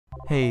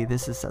Hey,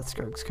 this is Seth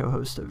Scruggs,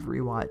 co-host of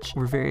Rewatch.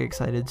 We're very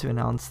excited to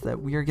announce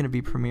that we are going to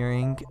be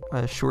premiering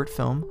a short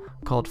film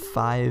called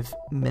 5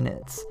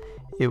 Minutes.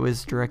 It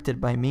was directed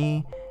by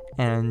me,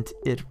 and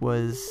it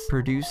was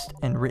produced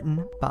and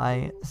written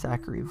by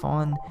Zachary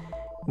Vaughn.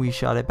 We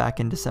shot it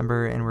back in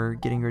December, and we're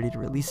getting ready to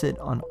release it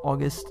on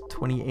August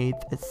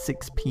 28th at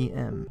 6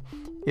 p.m.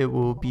 It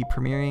will be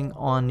premiering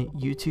on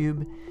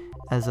YouTube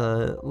as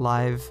a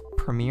live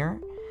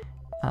premiere.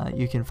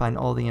 You can find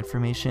all the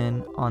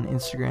information on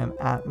Instagram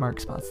at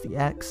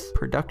MarkSpotsTheX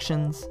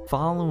Productions.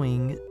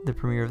 Following the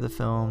premiere of the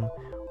film,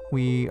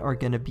 we are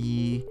going to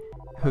be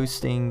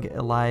hosting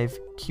a live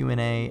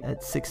Q&A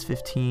at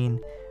 6:15,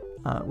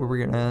 where we're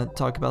going to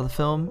talk about the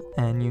film,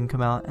 and you can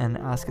come out and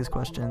ask us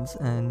questions,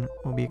 and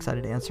we'll be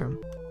excited to answer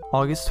them.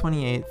 August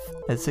 28th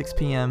at 6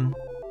 p.m.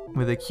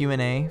 with a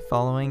Q&A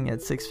following at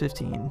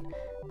 6:15.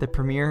 The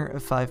premiere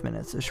of 5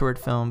 Minutes, a short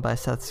film by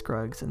Seth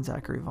Scruggs and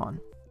Zachary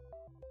Vaughn.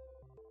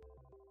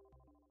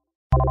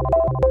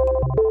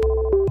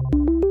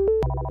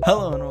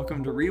 Hello and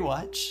welcome to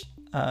Rewatch.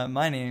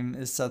 My name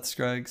is Seth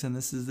Scruggs, and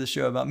this is the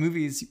show about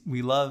movies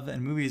we love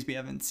and movies we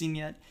haven't seen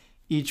yet.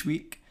 Each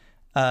week,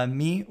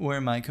 me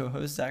or my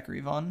co-host Zachary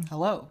Vaughn.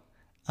 Hello.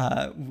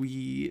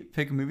 We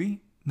pick a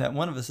movie that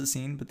one of us has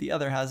seen, but the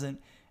other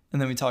hasn't,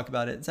 and then we talk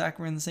about it. Zach,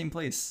 we're in the same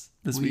place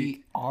this week.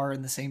 We are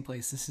in the same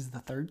place. This is the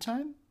third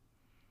time?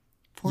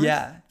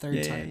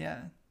 Third time.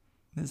 Yeah.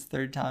 This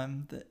third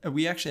time that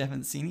we actually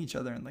haven't seen each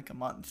other in like a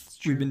month.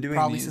 We've been doing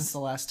probably these since the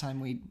last time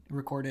we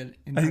recorded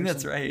in I think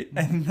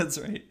person. that's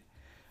right.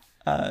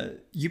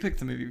 You picked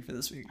the movie for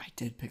this week. I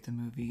did pick the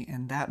movie,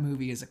 and that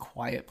movie is A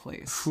Quiet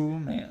Place. Cool,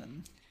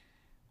 man.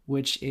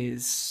 Which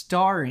is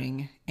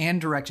starring and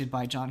directed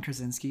by John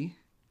Krasinski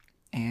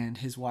and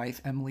his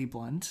wife Emily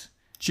Blunt.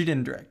 She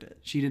didn't direct it.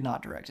 She did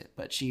not direct it,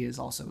 but she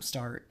also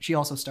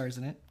stars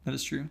in it. That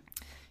is true.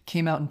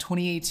 Came out in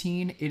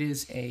 2018. It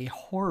is a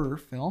horror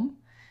film.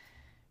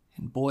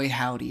 And boy,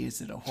 howdy,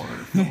 is it a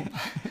horror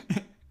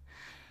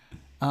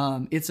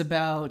film. It's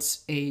about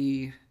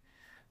a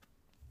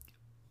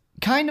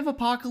kind of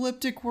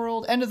apocalyptic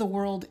world, end of the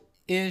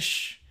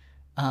world-ish.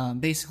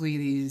 Basically,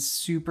 these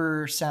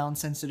super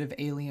sound-sensitive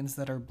aliens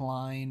that are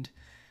blind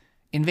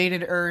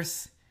invaded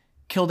Earth,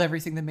 killed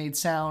everything that made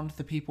sound.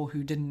 The people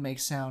who didn't make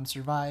sound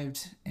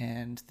survived,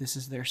 and this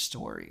is their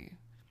story.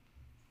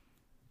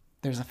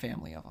 There's a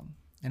family of them,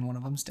 and one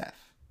of them's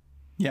deaf.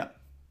 Yeah.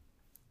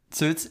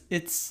 So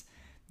it's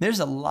there's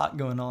a lot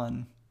going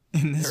on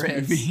in this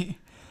movie.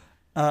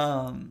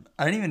 I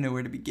don't even know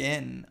where to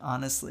begin,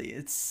 honestly.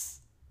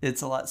 It's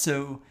a lot.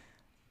 So,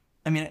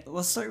 I mean,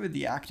 let's start with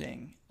the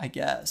acting, I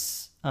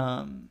guess.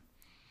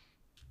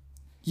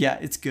 Yeah,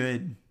 it's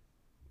good.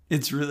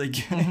 It's really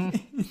good.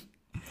 Mm-hmm.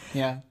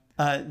 Yeah.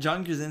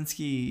 John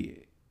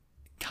Krasinski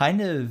kind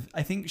of,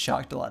 I think,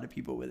 shocked a lot of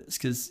people with this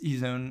because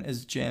he's known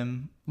as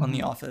Jim on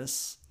The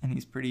Office, and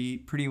he's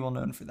pretty well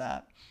known for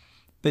that.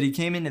 But he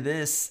came into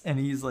this and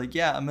he's like,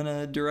 yeah, I'm going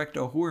to direct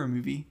a horror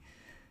movie.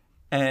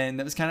 And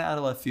that was kind of out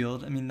of left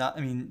field. I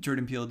mean,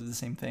 Jordan Peele did the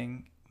same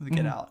thing with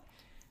Get Out.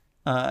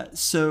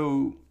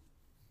 So,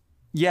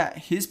 yeah,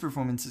 his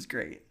performance is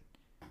great.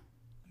 I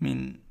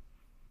mean,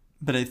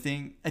 but I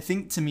think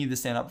to me the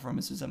standout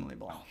performance was Emily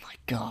Blunt. Oh my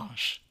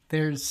gosh.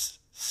 There's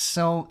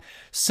so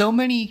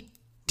many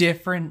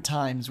different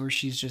times where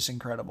she's just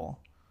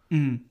incredible.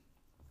 Mm.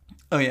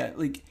 Oh, yeah.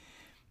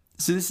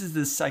 So this is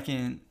the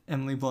second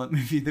Emily Blunt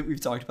movie that we've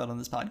talked about on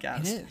this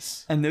podcast. It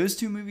is. And those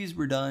two movies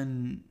were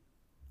done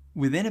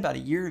within about a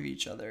year of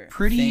each other.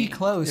 Pretty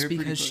close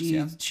because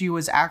she she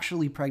was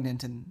actually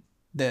pregnant in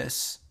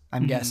this,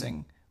 I'm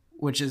guessing,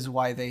 which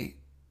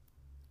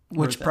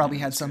probably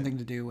had something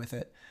to do with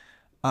it.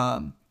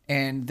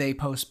 And they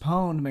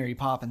postponed Mary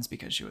Poppins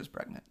because she was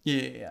pregnant.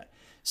 Yeah.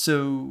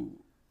 So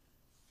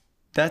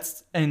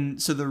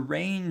so the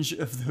range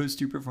of those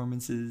two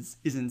performances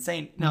is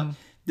insane. Now,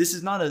 this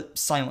is not a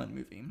silent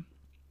movie.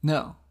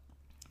 No.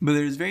 But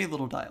there's very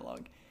little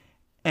dialogue.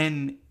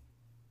 And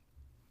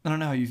I don't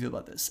know how you feel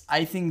about this.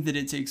 I think that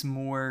it takes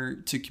more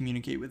to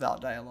communicate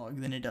without dialogue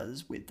than it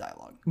does with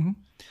dialogue. Mm-hmm.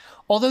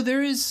 Although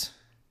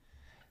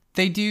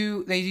they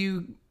do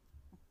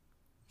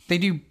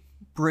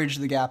bridge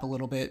the gap a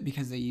little bit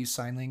because they use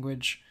sign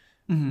language.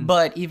 Mm-hmm.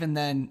 But even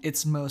then,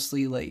 it's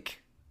mostly like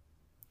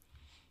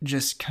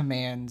just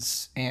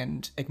commands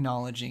and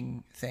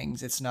acknowledging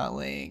things. It's not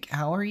like,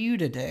 how are you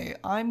today?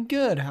 I'm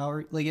good.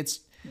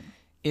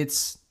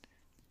 It's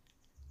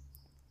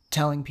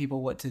telling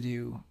people what to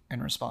do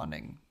and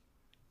responding.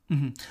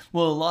 Mm-hmm.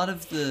 Well,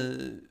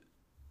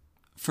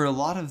 for a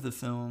lot of the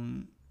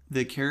film,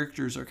 the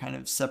characters are kind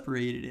of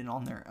separated and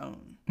on their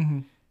own.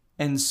 Mm-hmm.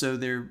 And so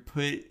they're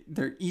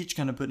each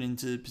kind of put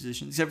into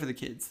positions, except for the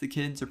kids. The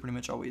kids are pretty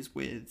much always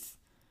with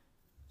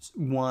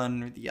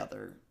one or the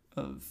other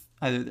of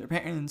either their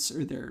parents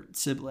or their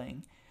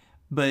sibling.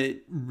 But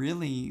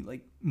really,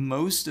 like,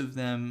 most of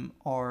them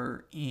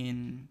are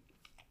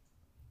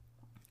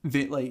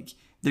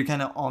they're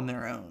kind of on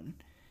their own.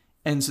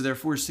 And so they're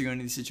forced to go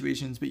into these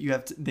situations, but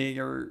they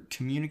are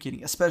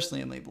communicating,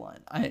 especially Emily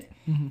Blunt.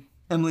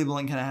 Emily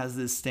Blunt kind of has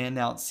this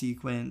standout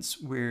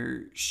sequence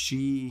where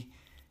she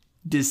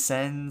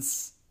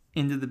descends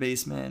into the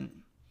basement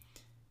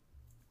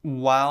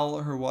while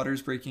her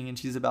water's breaking and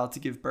she's about to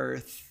give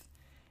birth.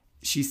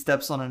 She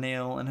steps on a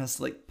nail and has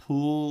to like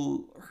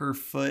pull her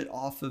foot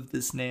off of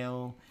this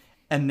nail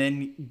and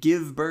then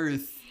give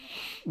birth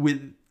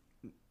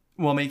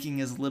while making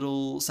as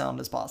little sound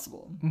as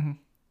possible. Mm-hmm.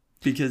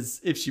 Because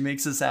if she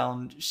makes a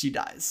sound, she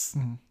dies.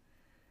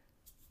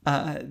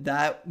 Mm-hmm.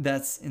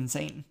 That's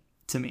insane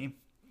to me.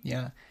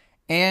 Yeah.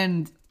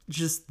 And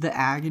just the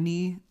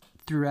agony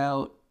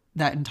throughout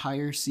that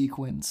entire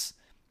sequence,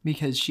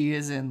 because she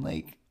is in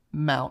like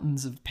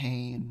mountains of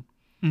pain.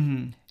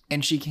 Mm-hmm.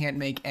 And she can't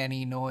make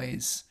any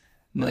noise.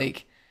 No.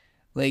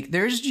 Like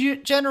there's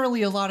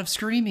generally a lot of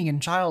screaming in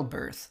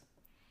childbirth.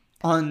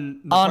 On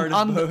the part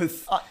of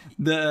both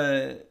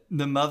the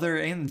mother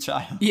and the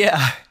child.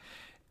 Yeah.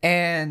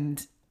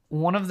 And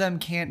one of them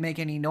can't make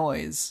any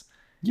noise.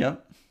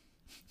 Yep.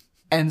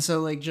 And so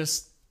like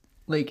just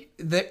like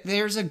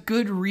there's a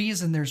good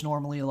reason there's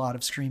normally a lot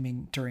of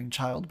screaming during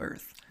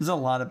childbirth. There's a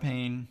lot of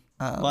pain.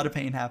 A lot of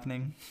pain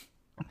happening.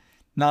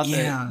 Not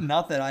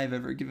that I've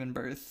ever given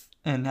birth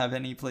and have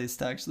any place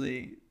to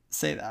actually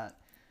say that.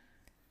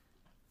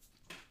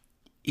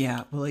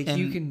 Yeah, but like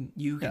you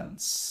can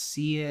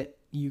see it,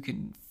 you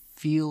can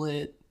feel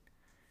it.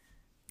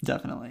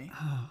 Definitely.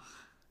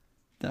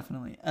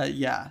 Definitely.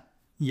 Yeah,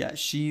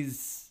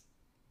 she's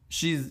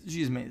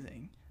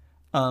amazing.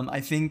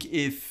 I think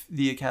if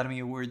the Academy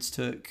Awards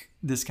took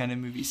this kind of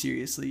movie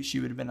seriously,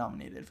 she would have been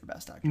nominated for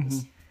Best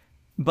Actress. Mm-hmm.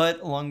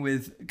 But along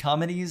with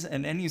comedies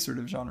and any sort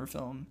of genre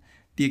film,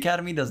 the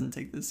Academy doesn't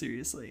take this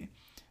seriously.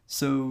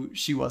 So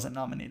she wasn't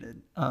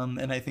nominated.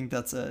 And I think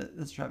that's a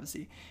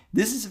travesty.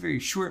 This is a very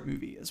short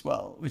movie as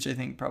well, which I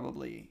think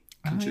probably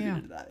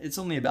contributed to that. It's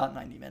only about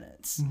 90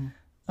 minutes,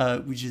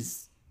 which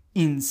is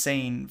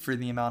insane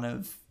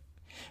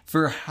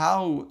for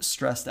how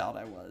stressed out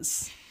I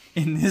was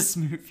in this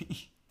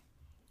movie.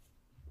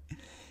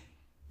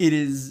 It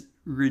is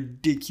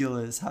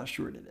ridiculous how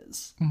short it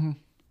is. Mm-hmm.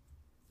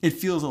 It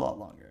feels a lot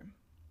longer.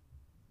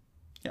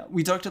 Yeah,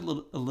 we talked a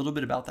little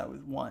bit about that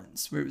with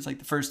Ones, where it was like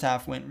the first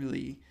half went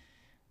really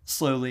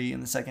slowly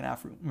and the second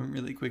half went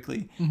really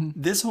quickly.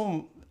 Mm-hmm.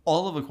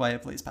 All of A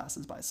Quiet Place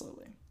passes by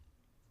slowly.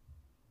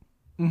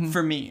 Mm-hmm.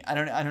 For me, I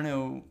don't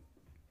know.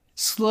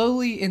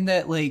 Slowly in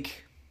that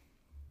like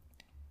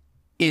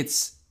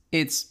it's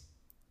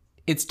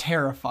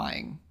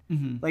terrifying.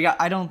 Mm-hmm. Like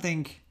I don't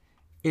think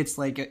it's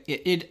like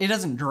it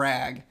doesn't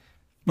drag,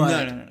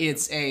 but no.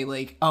 It's a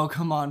like, oh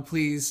come on,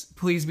 please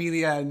be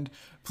the end.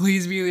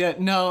 Please be the end.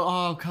 No,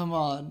 oh come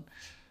on.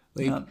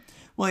 Like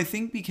well, I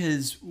think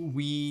because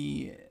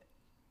we're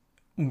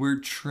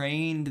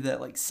trained that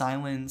like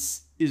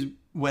silence is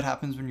what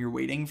happens when you're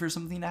waiting for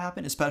something to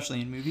happen,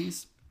 especially in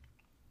movies.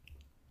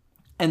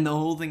 And the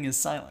whole thing is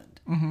silent.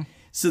 Mm-hmm.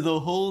 So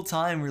the whole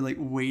time we're like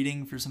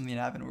waiting for something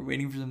to happen. We're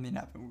waiting for something to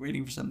happen. We're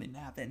waiting for something to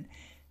happen.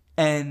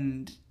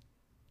 And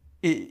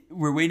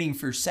we're waiting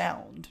for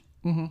sound.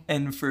 Mm-hmm.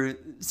 And for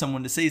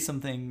someone to say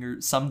something or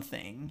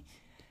something.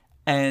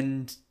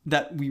 And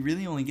that we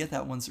really only get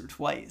that once or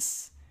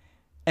twice.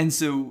 And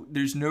so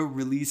there's no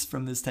release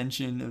from this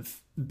tension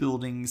of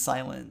building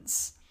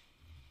silence.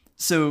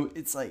 So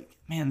it's like,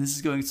 man, this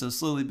is going so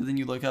slowly. But then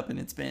you look up and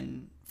it's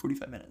been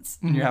 45 minutes.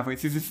 And you're halfway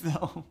through the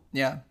film.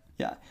 Yeah.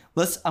 Yeah.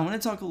 I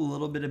want to talk a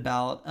little bit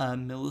about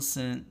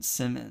Millicent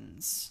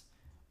Simmons,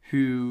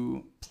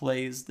 who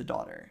plays the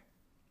daughter.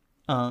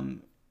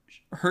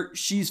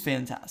 She's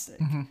fantastic.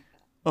 Mm-hmm.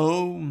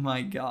 Oh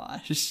my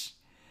gosh.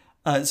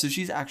 So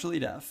she's actually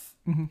deaf.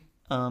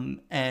 Mm-hmm.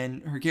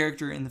 And her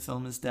character in the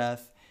film is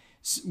deaf,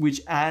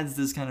 which adds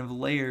this kind of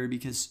layer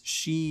because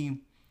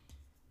she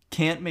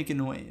can't make a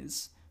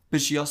noise,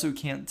 but she also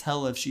can't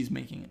tell if she's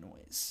making a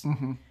noise.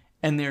 Mm-hmm.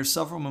 And there are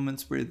several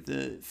moments where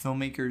the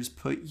filmmakers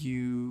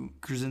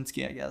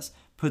Krasinski, I guess,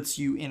 puts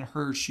you in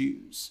her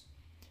shoes.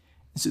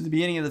 So at the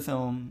beginning of the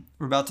film,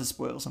 we're about to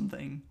spoil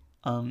something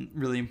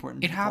really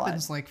important. It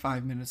happens like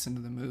 5 minutes into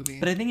the movie.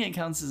 But I think it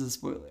counts as a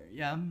spoiler,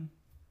 yeah?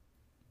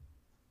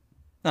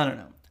 I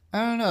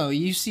don't know.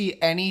 You see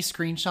any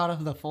screenshot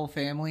of the full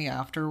family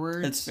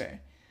afterwards? It's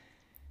fair.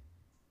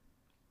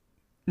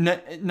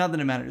 Not that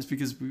it matters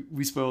because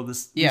we spoil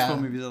this. Yeah. We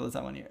spoil movies all the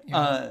time on here.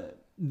 Yeah.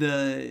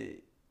 The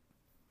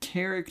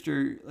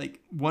character, like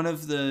one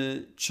of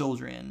the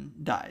children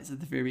dies at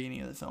the very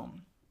beginning of the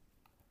film.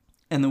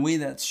 And the way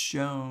that's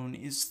shown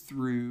is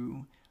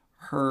through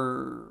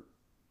her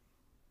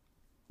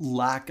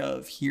lack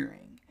of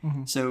hearing.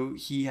 Mm-hmm. So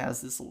he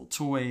has this little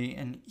toy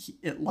and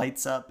it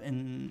lights up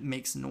and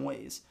makes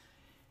noise.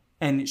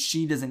 And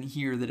she doesn't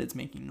hear that it's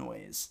making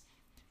noise.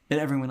 But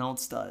everyone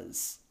else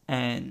does.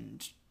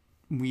 And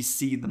we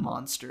see the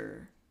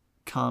monster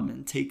come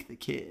and take the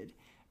kid.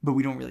 But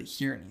we don't really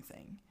hear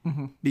anything.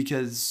 Mm-hmm.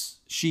 Because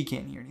she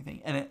can't hear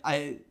anything. And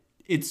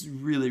it's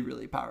really,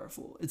 really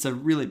powerful. It's a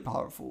really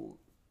powerful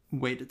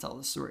way to tell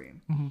the story.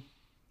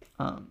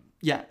 Mm-hmm.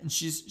 Yeah, and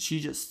she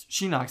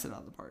knocks it out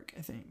of the park,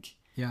 I think.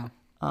 Yeah.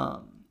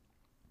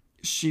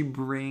 She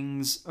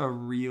brings a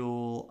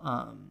real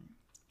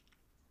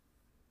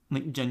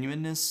like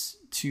genuineness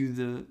to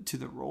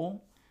the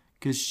role,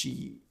 because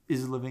she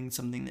is living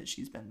something that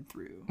she's been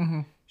through.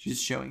 Mm-hmm. She's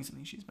showing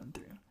something she's been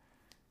through.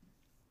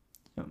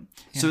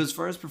 So as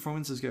far as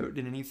performances go,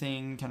 did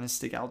anything kind of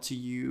stick out to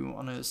you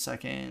on a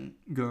second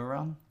go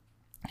around?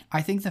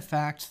 I think the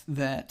fact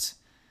that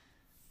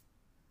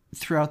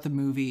throughout the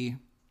movie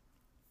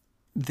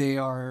they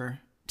are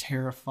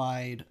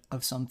terrified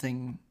of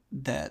something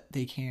that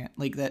they can't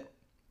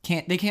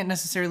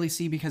necessarily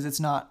see because it's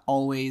not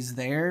always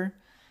there.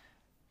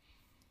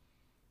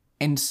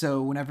 And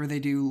so whenever they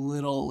do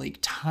little like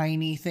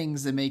tiny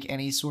things that make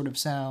any sort of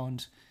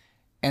sound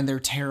and they're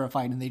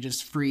terrified and they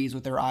just freeze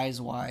with their eyes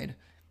wide,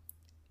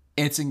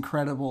 it's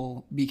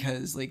incredible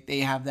because like they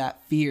have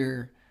that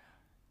fear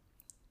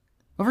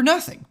over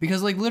nothing.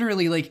 Because like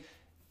literally like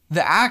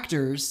the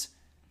actors,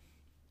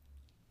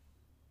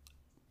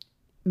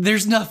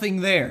 there's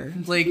nothing there.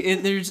 Like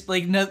there's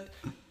like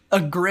a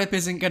grip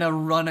isn't gonna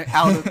run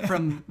out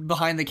from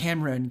behind the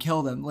camera and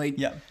kill them. Like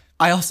Yeah.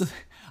 I also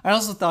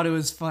thought it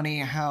was funny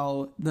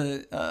how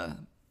the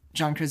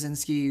John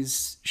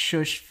Krasinski's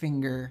shush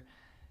finger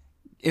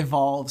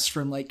evolves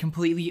from like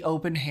completely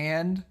open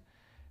hand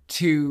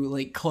to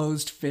like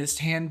closed fist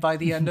hand by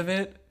the end of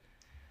it.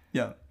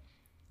 Yeah.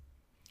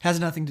 Has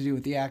nothing to do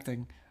with the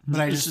acting, but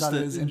I just thought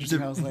it was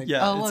interesting. I was like,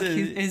 yeah, oh look,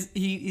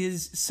 he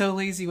is so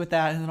lazy with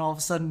that, and then all of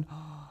a sudden,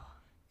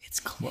 it's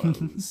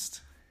closed.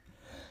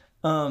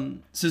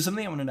 So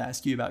something I wanted to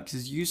ask you about,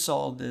 because you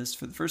saw this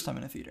for the first time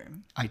in a theater.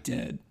 I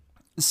did.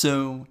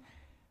 So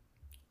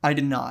I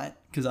did not,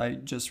 because I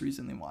just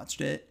recently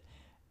watched it.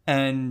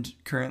 And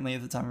currently,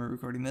 at the time of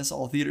recording this,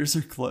 all theaters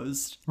are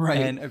closed. Right.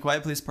 And A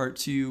Quiet Place Part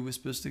 2 was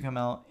supposed to come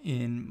out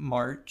in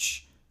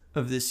March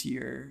of this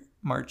year.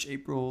 March,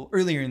 April,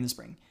 earlier in the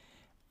spring.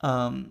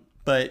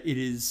 But it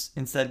is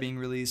instead being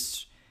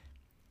released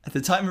at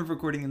the time of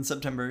recording in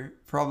September,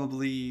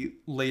 probably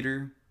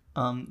later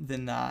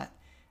than that,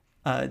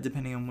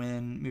 depending on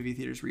when movie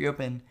theaters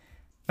reopen.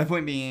 My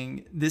point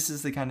being, this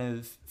is the kind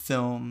of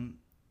film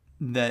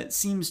that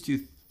seems to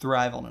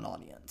thrive on an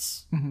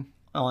audience. Mm-hmm.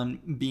 On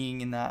being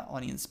in that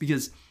audience,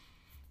 because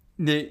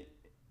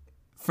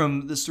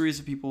from the stories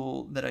of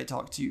people that I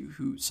talked to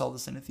who saw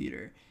this in a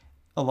theater,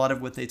 a lot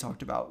of what they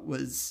talked about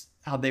was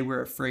how they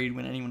were afraid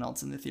when anyone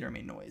else in the theater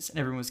made noise, and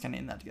everyone was kind of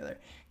in that together.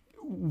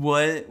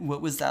 What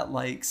was that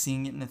like,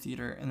 seeing it in the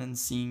theater and then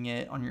seeing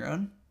it on your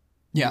own?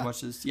 Yeah. You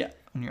watched this,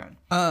 on your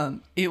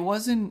own. It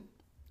wasn't.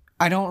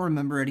 I don't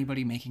remember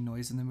anybody making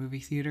noise in the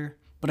movie theater,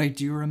 but I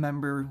do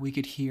remember we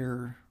could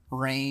hear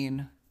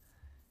rain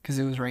because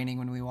it was raining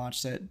when we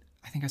watched it.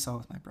 I think I saw it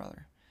with my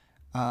brother.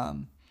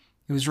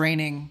 It was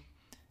raining,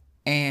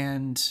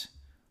 and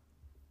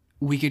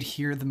we could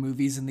hear the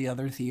movies in the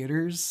other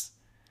theaters.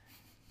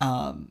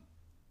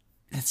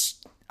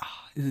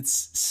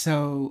 It's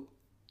so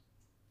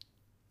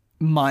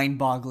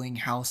mind-boggling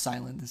how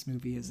silent this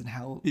movie is and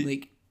how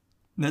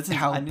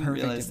how I didn't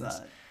perfect realize it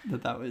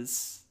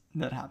is.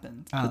 that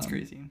happened. That's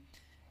crazy.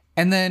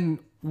 And then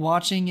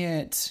watching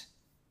it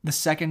the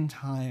second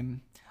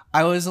time,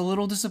 I was a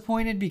little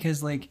disappointed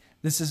because like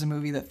this is a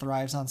movie that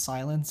thrives on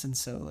silence, and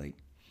so like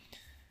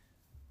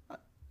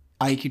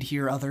I could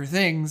hear other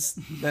things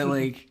that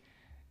like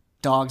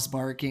dogs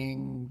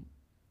barking,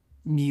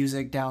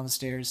 music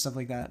downstairs, stuff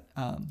like that.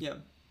 Yeah.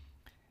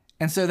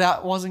 And so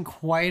that wasn't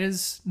quite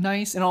as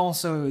nice. And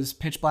also it was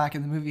pitch black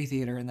in the movie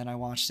theater, and then I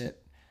watched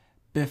it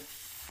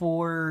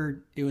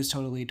before it was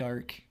totally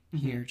dark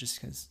here, just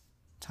because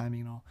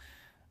timing and all.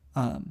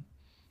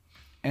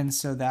 And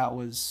so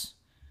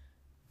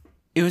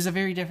it was a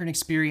very different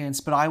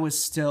experience, but I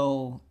was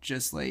still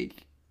just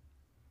like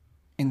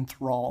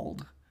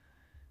enthralled.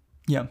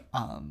 Yeah.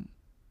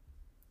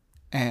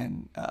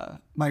 And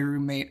my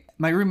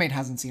roommate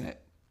hasn't seen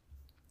it,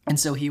 and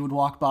so he would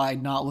walk by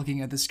not looking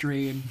at the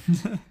screen,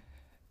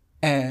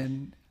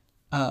 and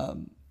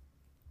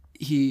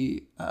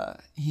he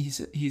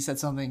said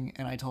something,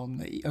 and I told him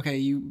that okay,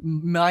 you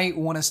might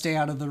want to stay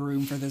out of the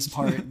room for this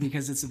part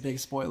because it's a big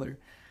spoiler.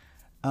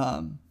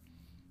 But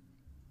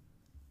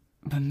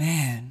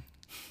man,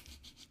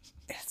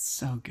 it's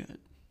so good.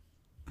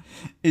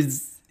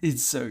 It's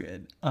so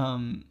good.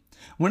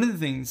 One of the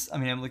things, I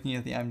mean, I'm looking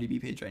at the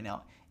IMDb page right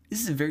now.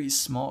 This is a very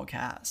small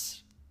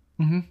cast,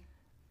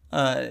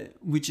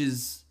 which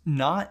is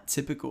not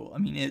typical. I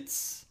mean,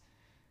 it's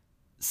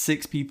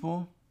 6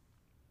 people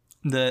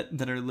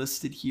that are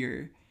listed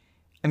here.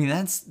 I mean,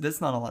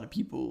 that's not a lot of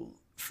people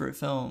for a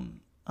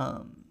film,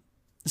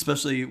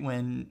 especially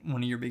when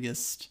one of your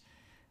biggest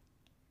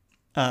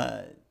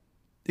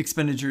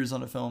expenditures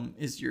on a film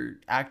is your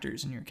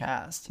actors and your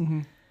cast.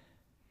 Mm-hmm.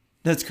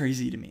 That's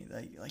crazy to me,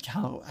 like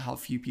how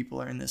few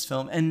people are in this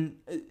film. And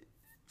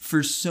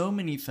for so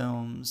many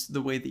films,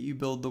 the way that you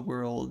build the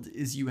world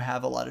is you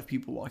have a lot of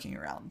people walking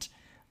around,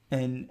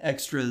 and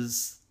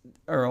extras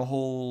are a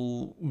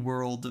whole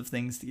world of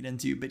things to get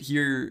into. But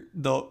here,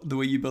 the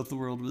way you built the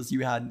world was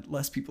you had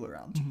less people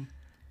around. Mm-hmm.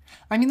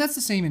 I mean, that's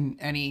the same in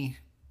any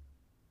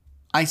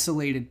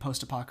isolated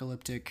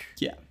post-apocalyptic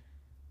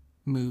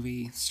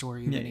movie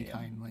story of any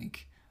kind.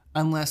 Like,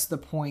 unless the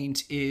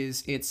point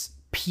is it's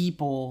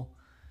people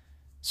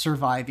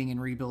surviving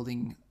and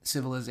rebuilding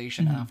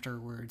civilization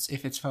afterwards.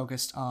 If it's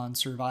focused on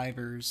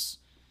survivors,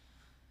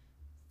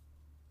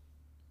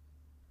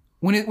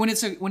 when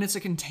it's a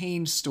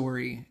contained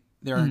story,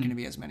 there aren't going to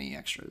be as many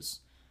extras.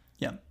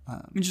 Yeah,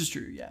 which is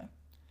true.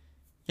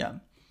 Yeah.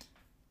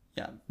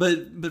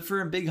 But for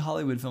a big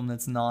Hollywood film,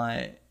 that's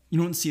not,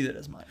 you don't see that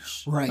as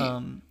much.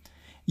 Right.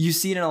 You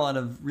see it in a lot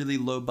of really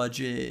low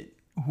budget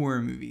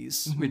horror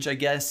movies, which I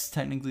guess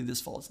technically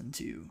this falls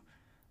into.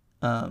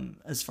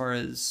 As far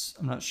as,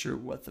 I'm not sure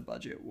what the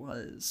budget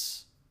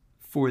was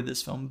for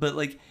this film, but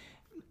like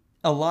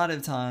a lot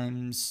of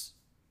times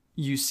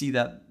you see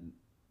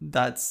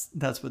that's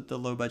what the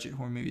low budget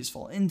horror movies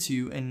fall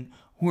into, and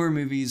horror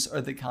movies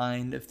are the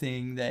kind of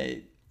thing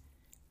that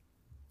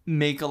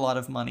make a lot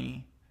of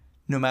money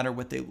no matter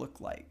what they look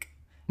like,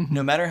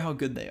 no matter how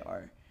good they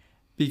are,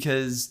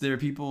 because there are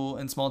people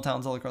in small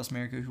towns all across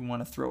America who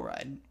want to thrill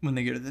ride when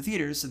they go to the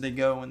theaters, so they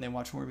go and they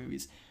watch horror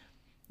movies.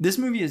 This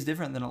movie is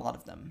different than a lot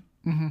of them.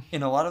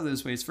 In a lot of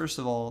those ways. First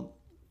of all,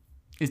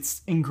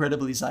 it's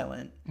incredibly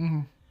silent.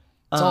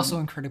 It's also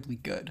incredibly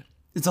good.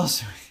 It's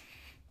also...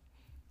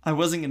 I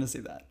wasn't going to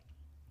say that.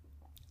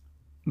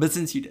 But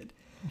since you did.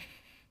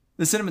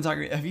 The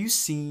cinematography... Have you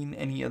seen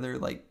any other,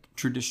 like,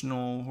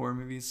 traditional horror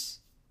movies?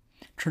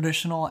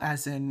 Traditional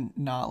as in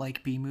not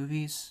like B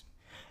movies?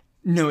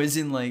 No, as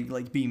in,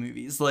 like B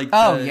movies. Like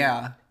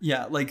yeah.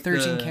 Yeah, like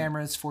 13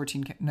 cameras,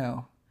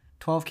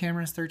 12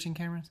 cameras, 13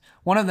 cameras?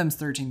 One of them's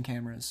 13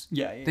 cameras.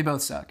 Yeah. They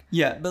both suck.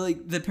 Yeah, but,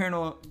 like, the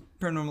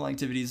paranormal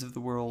activities of the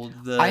world...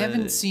 I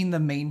haven't seen the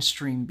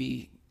mainstream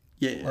B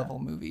level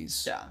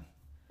movies. Yeah.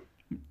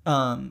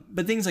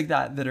 But things like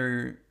that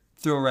are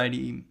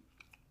thrill-ridey,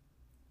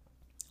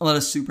 a lot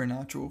of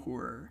supernatural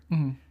horror.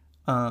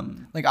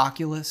 Like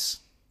Oculus.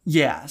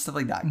 Yeah, stuff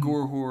like that.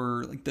 Gore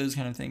horror, like those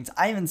kind of things.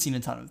 I haven't seen a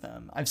ton of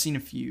them. I've seen a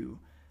few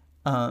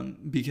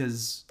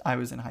because I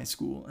was in high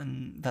school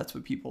and that's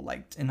what people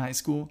liked in high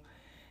school.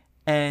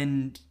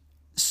 And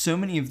so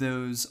many of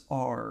those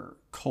are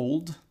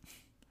cold.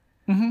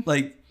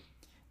 Like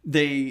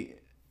they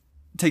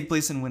take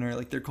place in winter,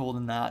 like they're cold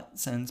in that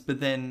sense, but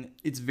then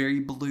it's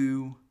very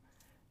blue,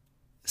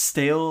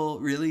 stale,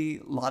 really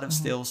a lot of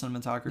stale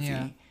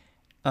cinematography.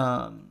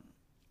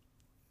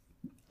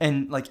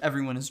 And like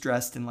everyone is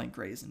dressed in like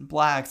grays and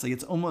blacks, like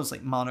it's almost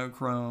like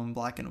monochrome,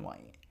 black and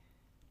white.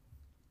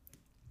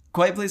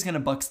 Quiet Place kind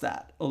of bucks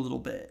that a little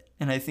bit,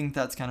 and I think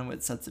that's kind of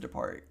what sets it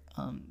apart,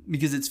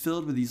 because it's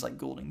filled with these like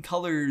golden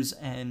colors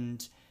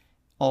and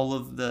all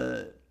of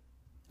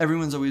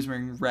everyone's always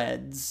wearing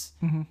reds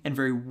and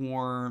very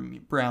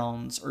warm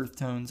browns, earth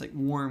tones, like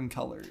warm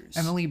colors.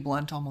 Emily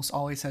Blunt almost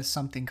always has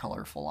something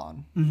colorful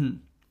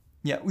on.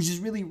 Yeah, which is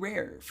really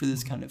rare for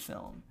this kind of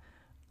film.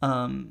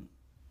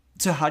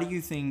 So how do you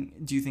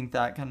think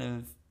that kind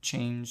of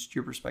changed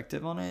your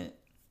perspective on it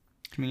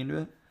coming into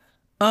it?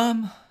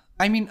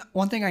 I mean,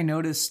 one thing I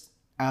noticed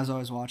as I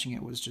was watching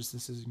it was just,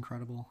 this is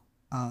incredible.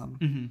 I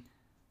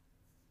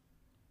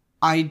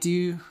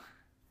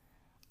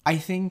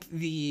think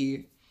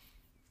the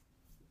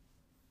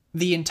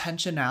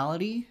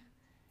intentionality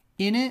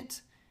in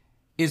it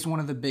is one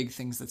of the big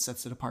things that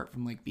sets it apart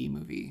from like B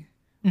movie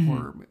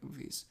horror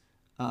movies.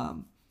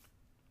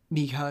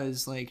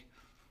 Because like,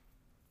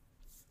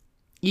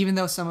 even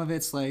though some of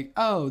it's like,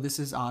 oh, this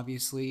is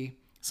obviously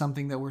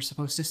something that we're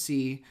supposed to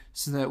see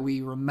so that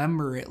we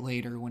remember it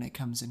later when it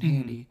comes in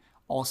handy.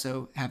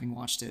 Also, having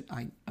watched it,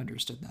 I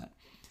understood that.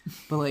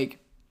 But like,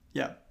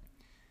 yeah,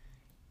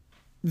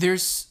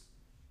 there's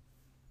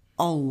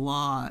a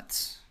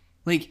lot.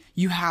 Like,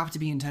 you have to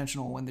be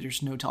intentional when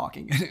there's no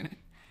talking in it.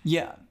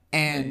 Yeah.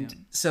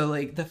 And so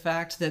like the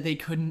fact that they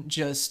couldn't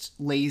just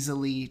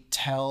lazily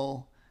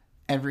tell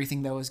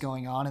everything that was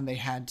going on and they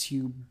had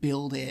to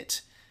build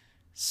it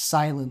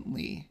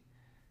silently,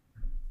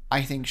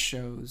 I think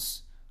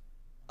shows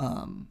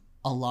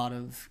a lot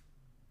of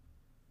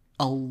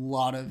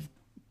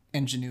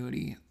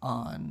ingenuity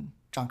on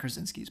John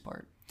Krasinski's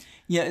part.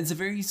 Yeah, it's a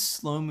very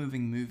slow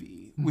moving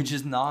movie, which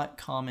is not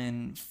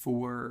common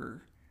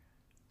for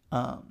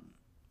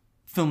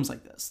films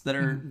like this that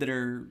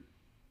are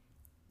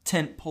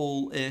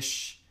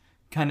tentpole-ish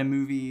kind of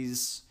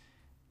movies.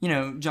 You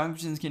know, John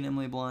Krasinski and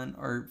Emily Blunt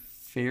are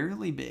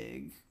fairly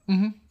big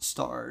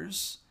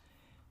stars.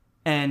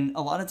 And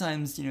a lot of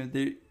times, you know,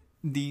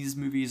 these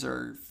movies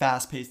are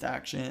fast-paced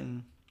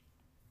action,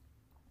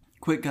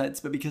 quick cuts,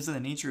 but because of the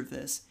nature of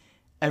this,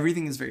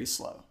 everything is very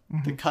slow.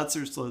 The cuts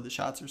are slow, the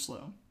shots are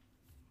slow.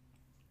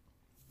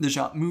 The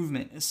shot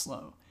movement is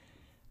slow.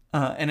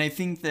 And I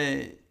think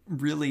that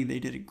really they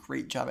did a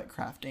great job at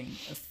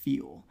crafting a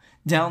feel,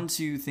 down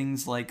to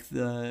things like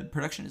the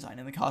production design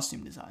and the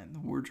costume design, the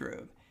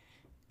wardrobe.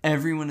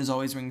 Everyone is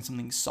always wearing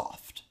something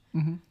soft.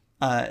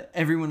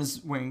 Everyone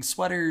is wearing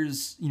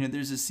sweaters. You know,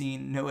 there's a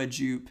scene, Noah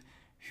Jupe,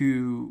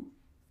 who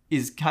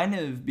is kind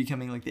of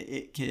becoming like the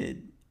it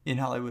kid in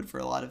Hollywood for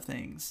a lot of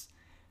things.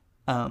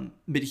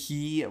 But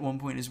he at one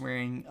point is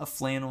wearing a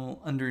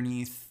flannel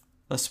underneath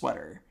a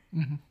sweater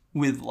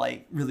with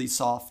like really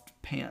soft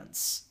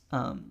pants.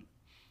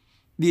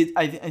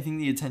 I think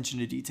the attention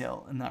to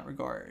detail in that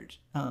regard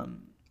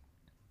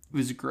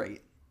was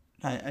great.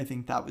 I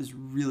think that was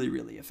really,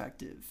 really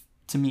effective,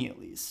 to me at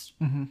least.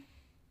 Mm-hmm.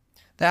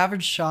 The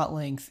average shot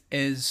length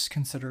is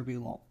considerably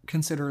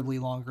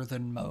longer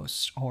than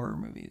most horror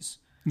movies.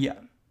 Yeah.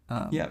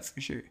 Yeah,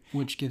 for sure.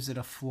 Which gives it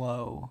a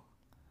flow,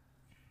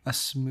 a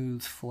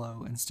smooth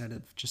flow instead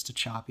of just a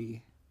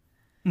choppy.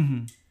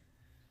 Mm-hmm.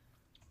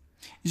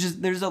 It's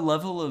just, there's a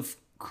level of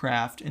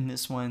craft in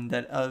this one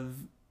that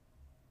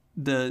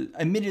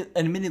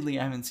admittedly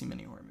I haven't seen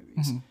many horror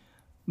movies, mm-hmm.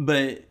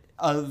 but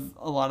of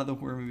a lot of the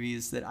horror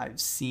movies that I've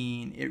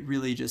seen, it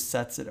really just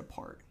sets it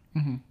apart.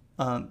 Mm-hmm.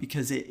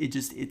 Because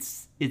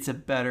it's a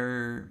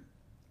better,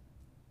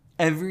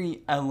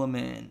 every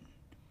element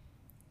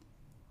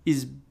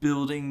is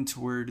building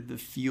toward the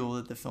feel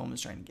that the film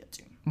is trying to get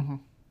to. Mm-hmm.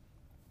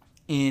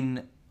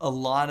 In a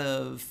lot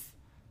of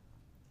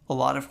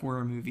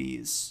horror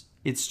movies,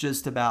 it's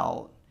just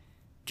about,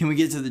 can we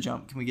get to the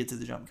jump? Can we get to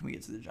the jump? Can we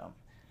get to the jump?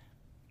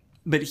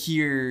 But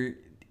here,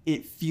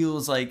 it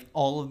feels like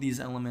all of these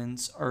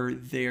elements are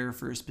there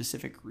for a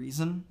specific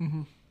reason.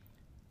 Mm-hmm.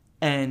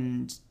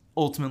 And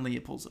ultimately,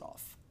 it pulls it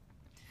off.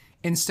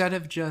 Instead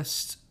of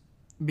just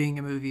being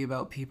a movie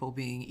about people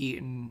being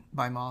eaten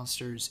by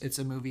monsters, it's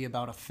a movie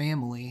about a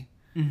family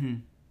mm-hmm.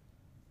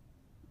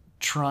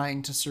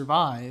 trying to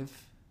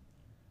survive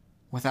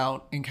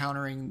without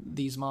encountering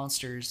these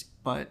monsters,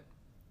 but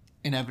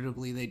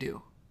inevitably they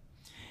do.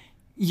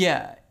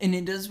 Yeah, and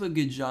it does what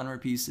good genre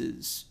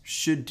pieces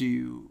should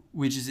do,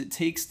 which is it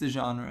takes the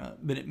genre,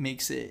 but it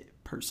makes it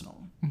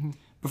personal. Mm-hmm.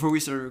 Before we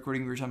started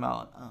recording, we were talking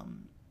about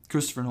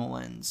Christopher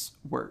Nolan's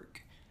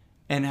work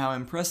and how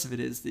impressive it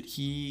is that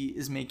he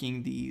is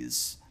making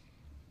these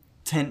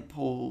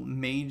tentpole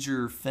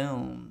major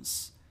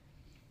films,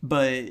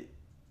 but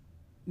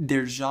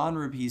they're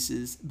genre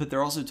pieces, but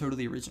they're also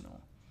totally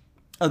original,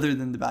 other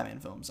than the Batman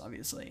films,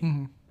 obviously.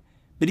 Mm-hmm.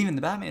 But even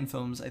the Batman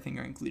films, I think,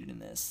 are included in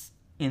this,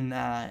 in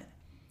that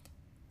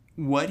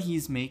what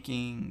he's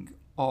making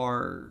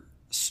are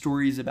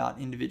stories about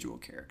individual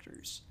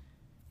characters.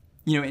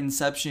 You know,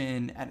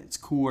 Inception at its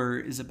core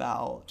is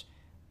about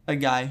a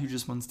guy who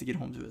just wants to get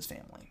home to his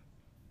family.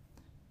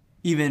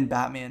 Even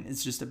Batman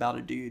is just about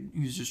a dude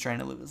who's just trying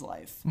to live his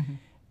life, mm-hmm.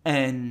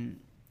 and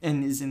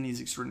is in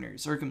these extraordinary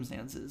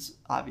circumstances,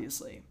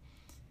 obviously.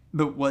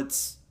 But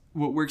what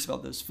works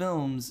about those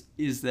films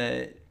is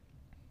that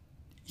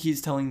he's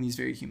telling these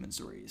very human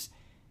stories,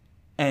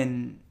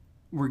 and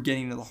we're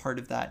getting to the heart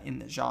of that in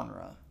the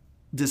genre,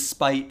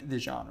 despite the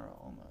genre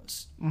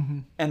almost.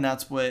 Mm-hmm. And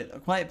that's what A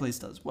Quiet Place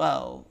does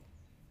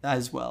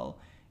as well,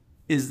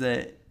 is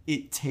that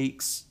it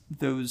takes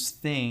those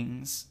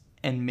things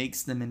and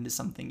makes them into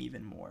something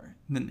even more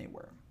than they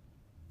were.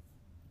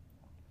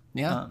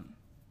 Yeah.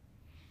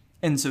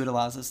 And so it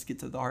allows us to get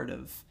to the heart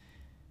of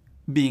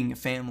being a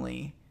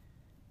family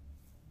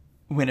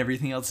when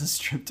everything else is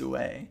stripped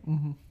away.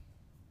 Mm-hmm.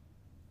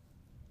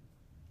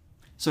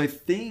 So I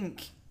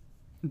think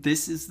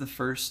this is the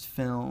first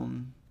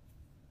film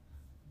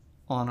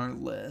on our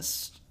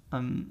list.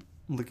 I'm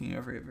looking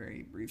over it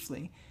very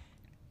briefly.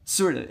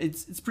 Sort of.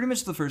 It's pretty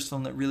much the first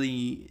film that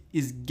really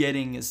is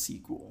getting a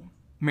sequel.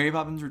 Mary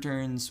Poppins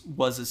Returns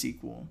was a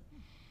sequel,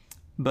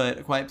 but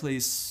A Quiet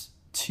Place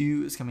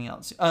 2 is coming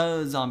out soon.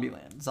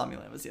 Zombieland.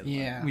 Zombieland was the other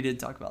one. We did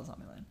talk about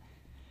Zombieland.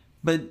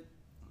 But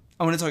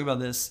I want to talk about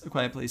this, A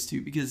Quiet Place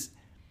 2, because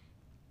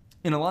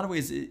in a lot of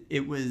ways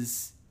it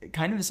was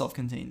kind of a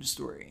self-contained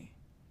story.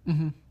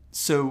 Mm-hmm.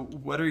 So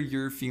what are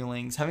your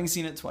feelings, having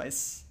seen it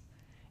twice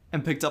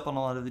and picked up on a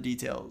lot of the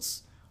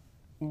details,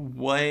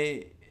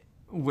 what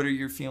are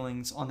your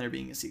feelings on there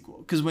being a sequel?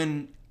 Because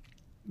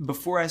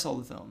before I saw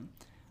the film,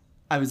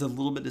 I was a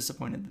little bit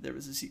disappointed that there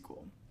was a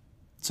sequel.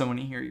 So I want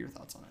to hear your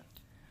thoughts on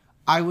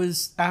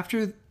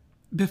it.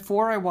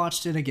 Before I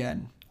watched it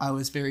again, I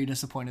was very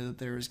disappointed that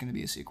there was going to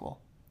be a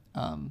sequel.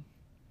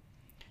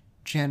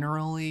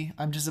 Generally,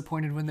 I'm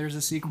disappointed when there's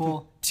a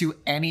sequel to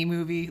any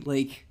movie.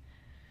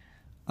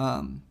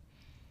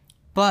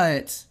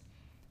 But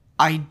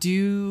I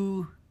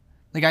do,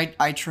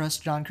 I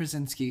trust John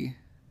Krasinski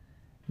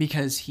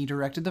because he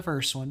directed the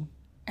first one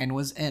and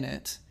was in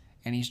it,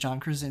 and he's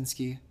John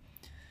Krasinski.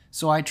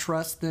 So I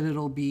trust that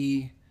it'll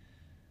be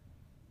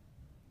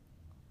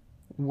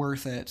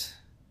worth it.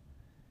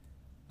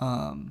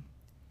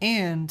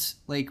 And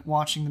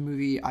watching the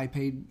movie, I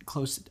paid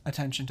close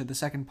attention to the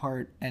second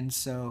part, and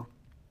so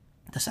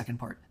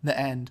the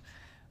end.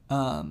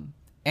 And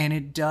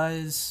it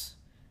does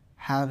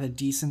have a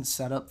decent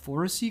setup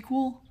for a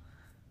sequel,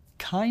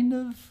 kind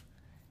of,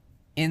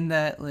 in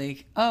that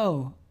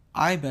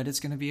I bet it's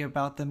going to be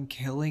about them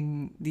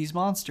killing these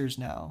monsters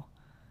now.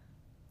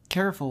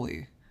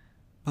 Carefully.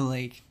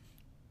 But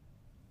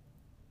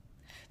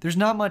there's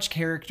not much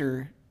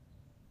character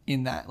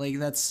in that.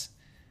 That's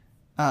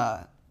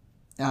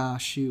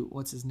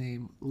what's his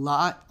name?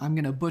 I'm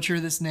gonna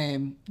butcher this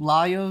name.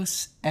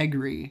 Lajos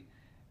Egri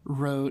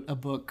wrote a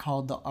book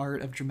called The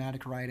Art of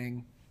Dramatic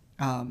Writing,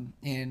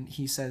 and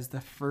he says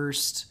the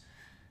first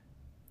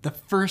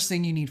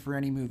thing you need for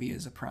any movie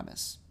is a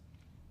premise.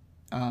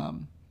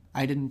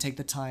 I didn't take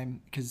the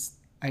time because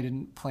I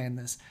didn't plan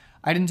this.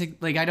 I didn't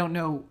take, like, I don't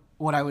know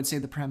what I would say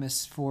the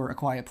premise for A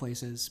Quiet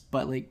Place is,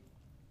 but like,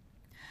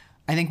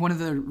 I think one of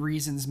the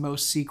reasons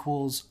most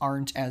sequels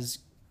aren't as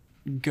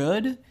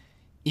good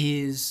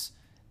is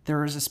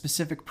there is a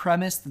specific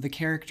premise that the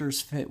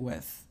characters fit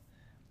with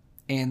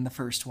in the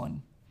first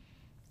one,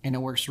 and it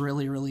works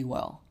really, really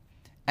well.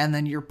 And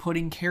then you're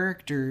putting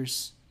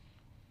characters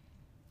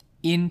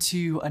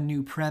into a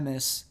new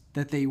premise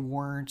that they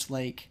weren't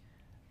like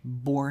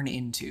born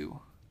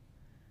into.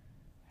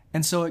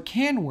 And so it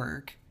can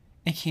work,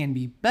 it can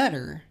be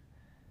better,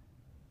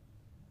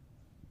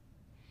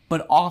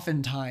 but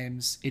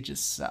oftentimes it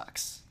just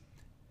sucks.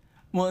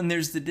 Well, and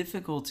there's the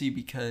difficulty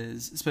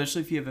because,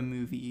 especially if you have a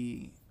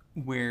movie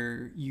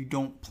where you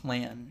don't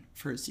plan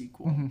for a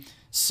sequel. Mm-hmm.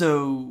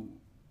 So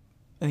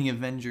I think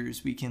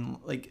Avengers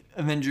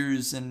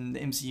and the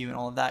MCU and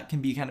all of that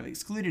can be kind of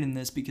excluded in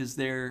this because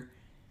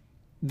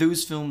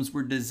those films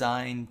were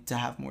designed to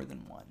have more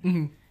than one.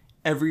 Mm-hmm.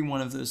 Every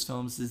one of those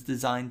films is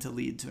designed to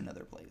lead to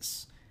another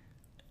place.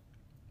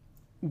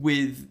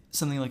 With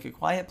something like A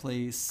Quiet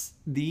Place,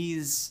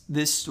 this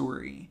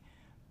story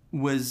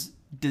was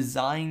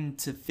designed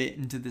to fit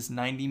into this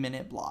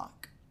 90-minute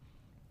block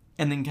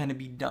and then kind of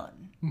be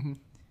done. Mm-hmm.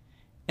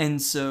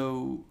 And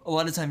so a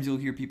lot of times you'll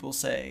hear people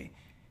say,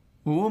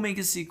 well, we'll make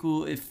a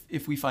sequel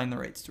if we find the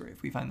right story,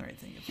 if we find the right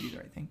thing, if we do the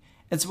right thing.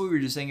 And so what we were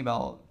just saying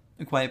about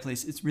A Quiet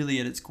Place, it's really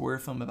at its core a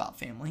film about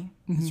family.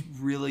 Mm-hmm. It's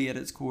really at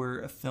its core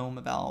a film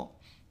about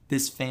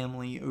this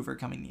family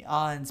overcoming the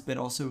odds, but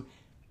also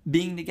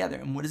being together.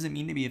 And what does it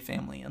mean to be a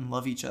family and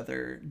love each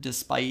other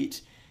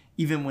despite,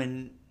 even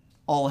when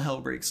all hell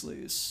breaks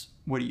loose,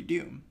 what do you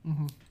do?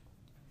 Mm-hmm.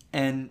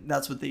 And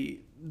that's what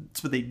they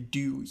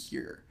do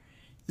here,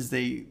 is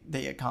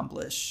they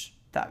accomplish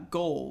that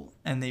goal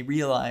and they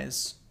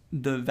realize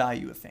the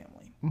value of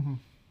family. Mm-hmm.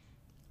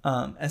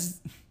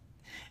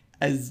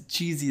 As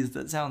cheesy as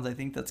that sounds, I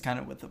think that's kind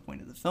of what the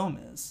point of the film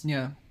is.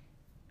 Yeah.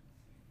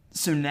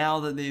 So now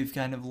that they've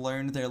kind of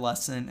learned their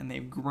lesson and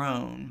they've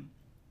grown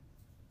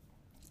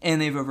and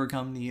they've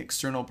overcome the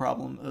external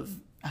problem of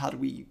how do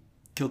we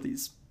kill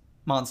these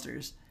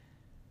monsters,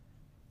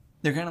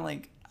 they're kind of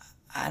like,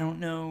 I don't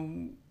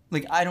know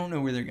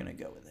where they're going to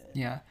go with it.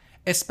 Yeah.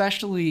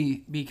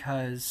 Especially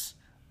because,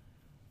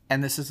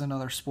 and this is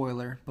another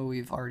spoiler, but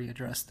we've already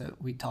addressed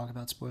that we talk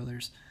about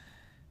spoilers.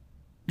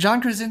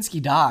 John Krasinski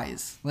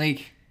dies.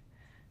 Like,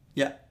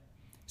 yeah.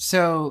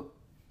 So,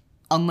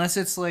 unless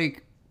it's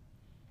like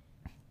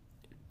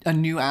a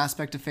new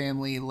aspect of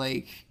family,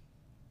 like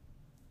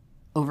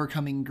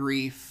overcoming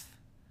grief,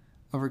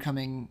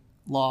 overcoming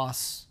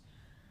loss,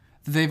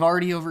 that they've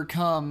already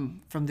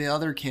overcome from the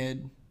other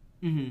kid.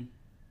 Mm-hmm.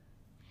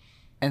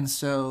 And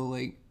so,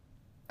 like,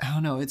 I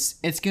don't know.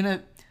 It's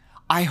gonna.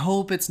 I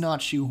hope it's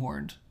not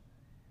shoehorned.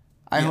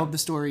 I hope the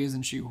story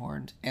isn't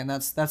shoehorned, and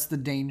that's the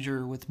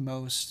danger with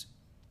most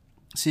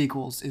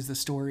sequels. Is the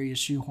story is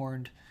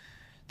shoehorned.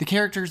 The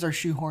characters are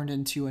shoehorned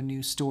into a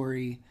new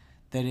story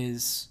that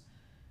is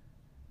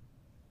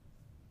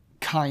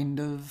kind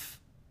of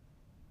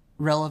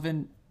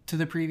relevant to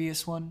the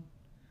previous one.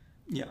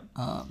 Yeah.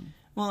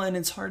 Well, and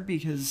it's hard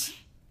because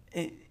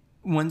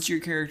once your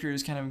character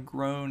is kind of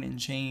grown and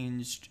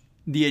changed,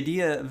 the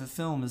idea of a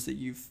film is that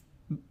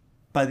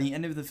by the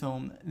end of the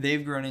film,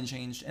 they've grown and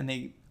changed and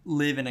they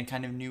live in a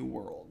kind of new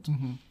world.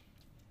 Mm-hmm.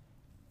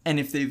 And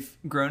if they've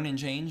grown and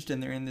changed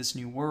and they're in this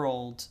new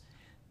world,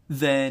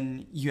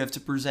 then you have to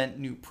present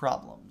new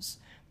problems.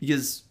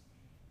 Because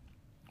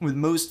with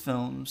most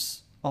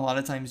films, a lot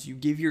of times you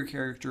give your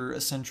character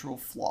a central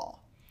flaw.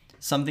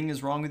 Something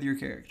is wrong with your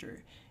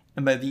character.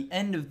 And by the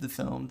end of the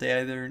film, they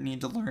either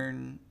need to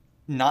learn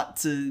not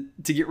to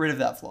get rid of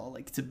that flaw,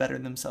 like to better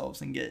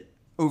themselves and get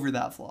over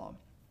that flaw,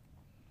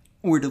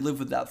 or to live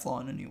with that flaw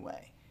in a new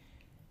way.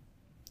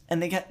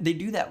 And they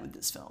do that with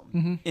this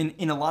film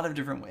in a lot of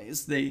different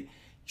ways.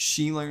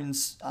 She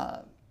learns,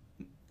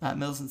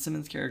 Millicent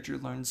Simmons' character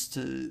learns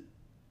to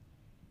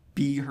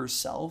be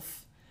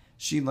herself.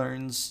 She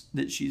learns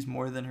that she's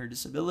more than her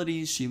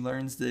disabilities. She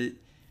learns that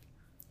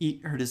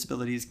her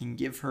disabilities can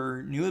give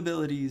her new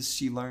abilities.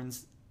 She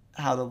learns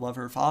how to love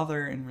her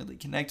father and really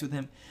connect with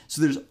him. So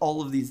there's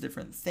all of these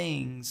different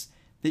things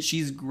that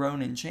she's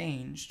grown and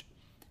changed.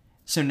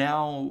 So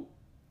now,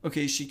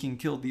 okay, she can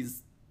kill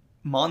these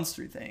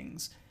monster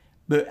things,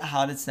 but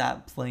how does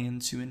that play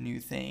into a new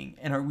thing?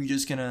 And are we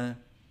just going to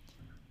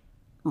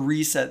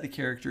reset the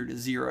character to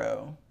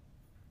zero?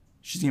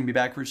 She's going to be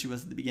back where she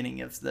was at the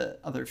beginning of the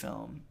other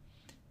film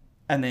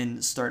and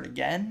then start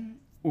again?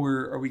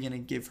 Or are we going to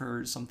give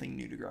her something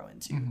new to grow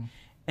into? Mm-hmm.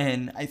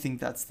 And I think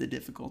that's the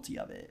difficulty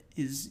of it,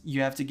 is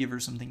you have to give her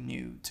something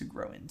new to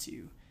grow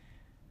into.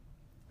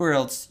 Or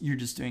else you're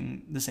just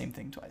doing the same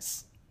thing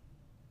twice.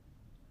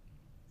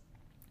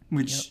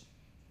 Which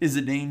is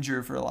a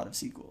danger for a lot of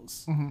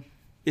sequels. Mm-hmm.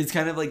 It's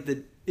kind of like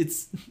the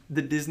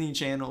Disney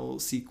Channel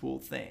sequel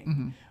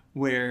thing,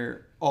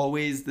 where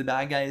always the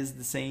bad guy is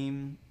the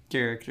same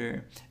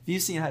character. Have you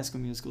seen High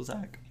School Musical,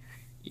 Zach?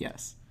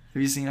 Yes.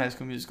 Have you seen High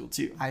School Musical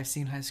 2? I've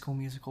seen High School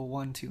Musical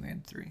 1, 2,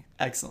 and 3.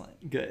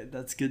 Excellent. Good.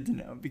 That's good to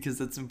know because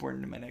that's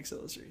important in my next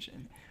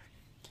illustration.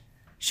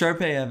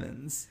 Sharpay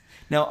Evans.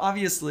 Now,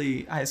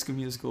 obviously, High School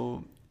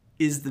Musical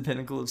is the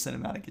pinnacle of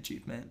cinematic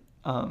achievement.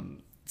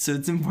 So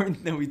it's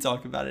important that we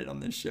talk about it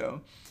on this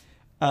show.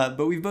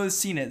 But we've both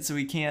seen it, so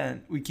we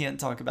can't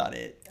talk about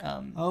it.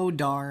 Oh,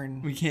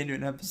 darn. We can't do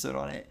an episode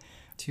on it.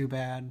 Too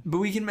bad. But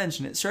we can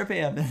mention it.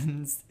 Sharpay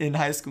Evans in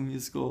High School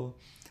Musical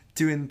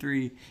 2 and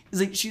 3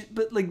 is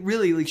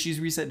like she's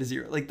reset to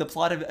zero. Like the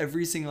plot of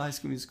every single High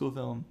School Musical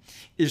film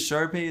is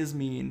Sharpay is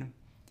mean.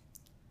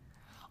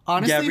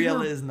 Honestly,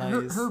 Gabriella is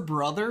nice. Her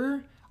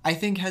brother, I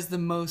think, has the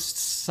most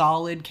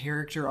solid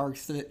character arc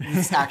that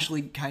is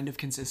actually kind of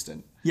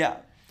consistent. Yeah,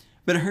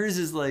 but hers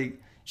is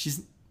like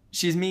she's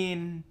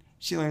mean.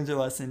 She learns her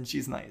lesson.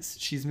 She's nice.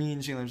 She's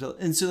mean. She learns her,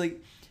 and so like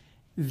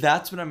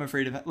that's what I'm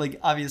afraid of. Like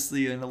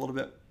obviously in a little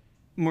bit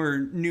more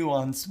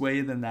nuanced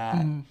way than that.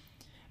 Mm.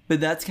 But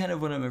that's kind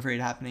of what I'm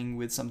afraid happening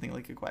with something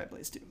like A Quiet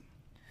Place 2.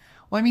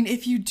 Well, I mean,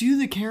 if you do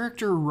the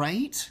character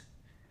right,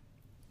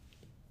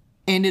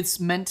 and it's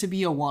meant to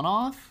be a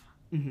one-off,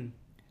 mm-hmm.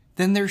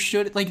 then there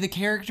should... Like, the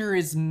character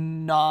is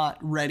not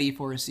ready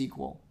for a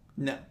sequel.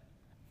 No.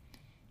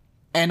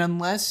 And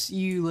unless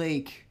you,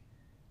 like...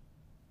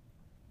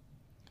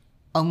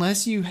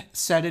 Unless you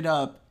set it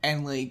up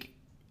and, like,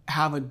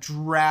 have a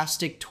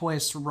drastic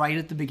twist right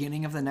at the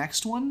beginning of the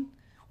next one,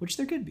 which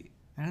there could be.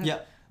 I don't know. Yeah,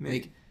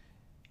 maybe. Like,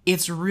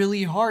 it's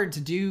really hard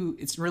to do.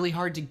 It's really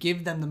hard to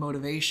give them the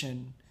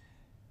motivation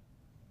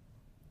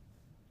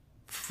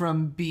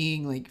from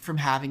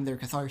having their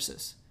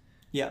catharsis.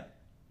 Yeah.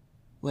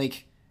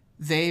 Like,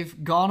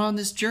 they've gone on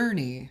this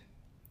journey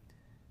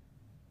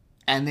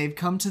and they've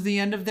come to the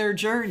end of their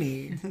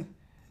journey.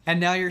 And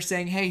now you're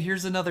saying, hey,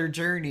 here's another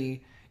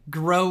journey.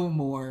 Grow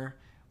more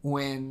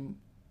when...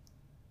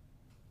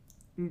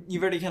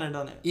 You've already kind of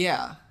done it.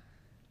 Yeah.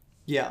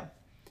 Yeah.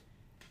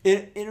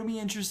 It'll be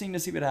interesting to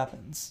see what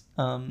happens.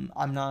 I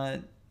don't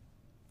know.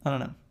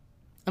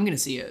 I'm going to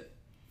see it.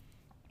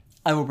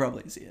 I will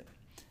probably see it.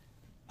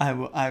 I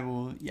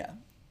will, yeah.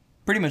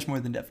 Pretty much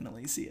more than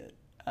definitely see it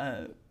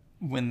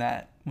when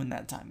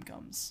that time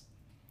comes.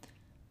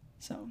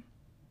 So,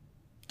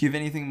 do you have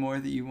anything more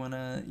that you want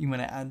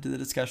to add to the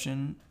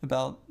discussion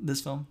about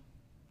this film?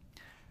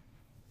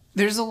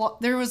 There was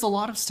a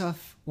lot of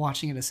stuff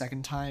watching it a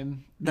second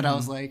time that I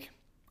was like,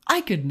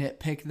 I could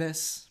nitpick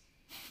this.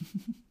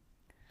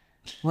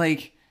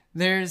 Like,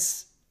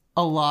 there's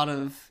a lot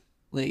of,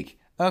 like,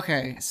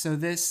 okay, so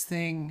this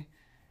thing,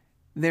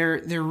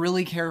 they're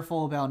really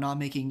careful about not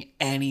making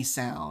any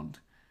sound.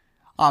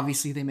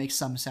 Obviously, they make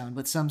some sound,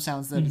 but some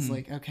sounds that it's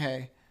like,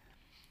 okay,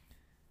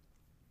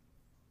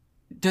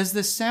 does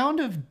the sound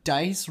of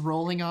dice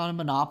rolling on a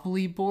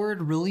Monopoly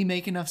board really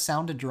make enough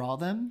sound to draw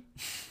them?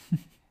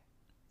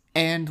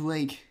 And,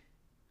 like,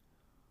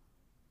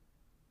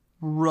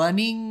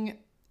 running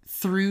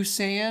through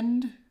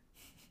sand...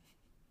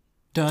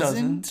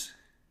 Doesn't.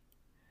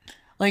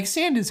 Like,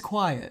 sand is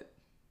quiet.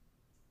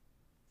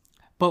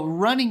 But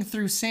running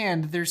through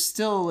sand, there's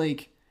still,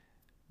 like,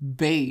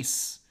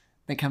 bass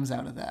that comes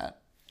out of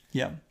that.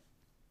 Yeah.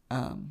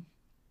 And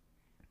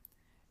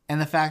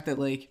the fact that,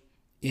 like,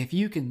 if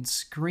you can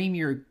scream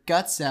your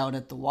guts out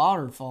at the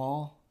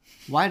waterfall,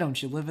 why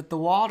don't you live at the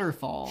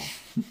waterfall?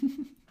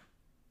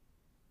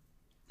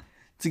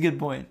 It's a good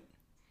point.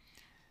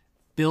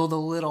 Build a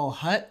little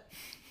hut.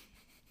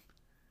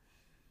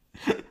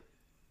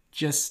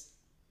 Just,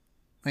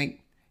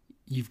 like,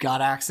 you've got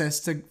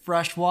access to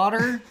fresh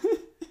water.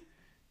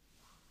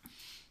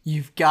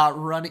 You've got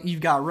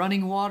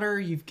running water.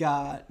 You've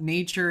got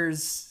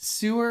nature's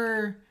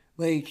sewer.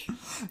 Like,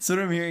 so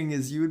what I'm hearing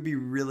is you would be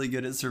really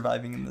good at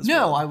surviving in this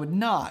no, world. I would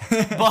not.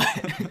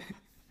 But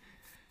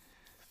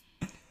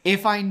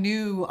if I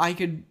knew I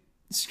could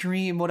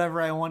scream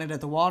whatever I wanted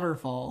at the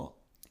waterfall,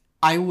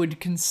 I would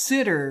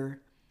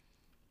consider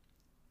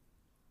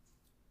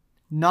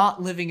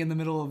not living in the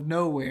middle of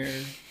nowhere,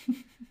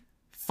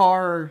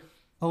 far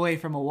away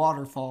from a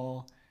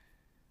waterfall.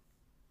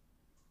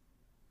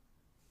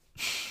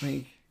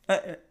 Like,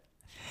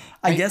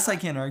 I guess I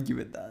can't argue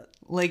with that.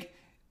 Like,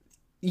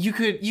 you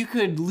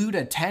could loot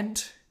a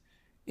tent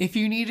if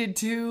you needed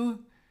to.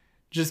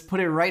 Just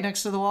put it right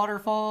next to the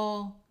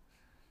waterfall.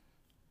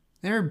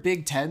 There are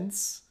big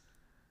tents.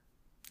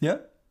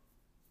 Yep.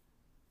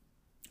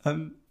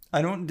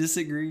 I don't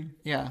disagree.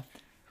 Yeah.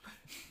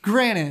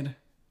 Granted,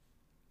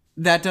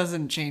 that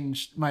doesn't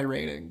change my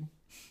rating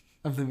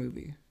of the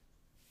movie.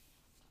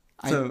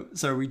 So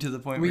are we to the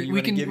point where you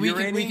want to give your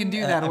rating? We can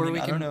do that,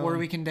 or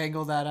we can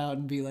dangle that out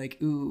and be like,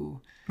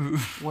 ooh.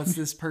 What's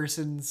this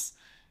person's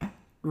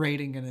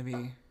rating gonna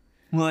be?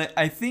 Well,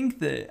 I think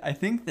that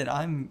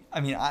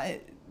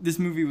this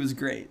movie was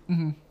great.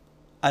 Mm-hmm.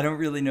 I don't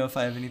really know if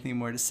I have anything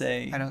more to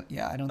say. I don't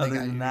think other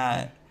than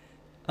that.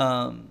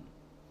 I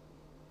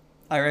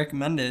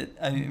recommend it.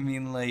 I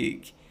mean,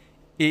 like,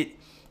 it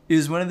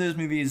was one of those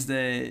movies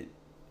that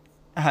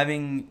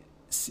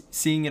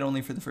seeing it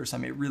only for the first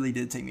time, it really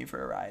did take me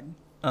for a ride.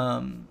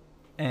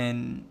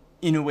 And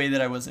in a way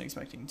that I wasn't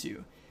expecting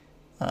to.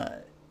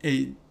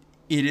 It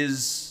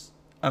is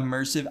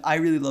immersive. I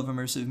really love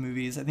immersive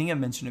movies. I think I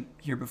mentioned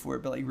it here before,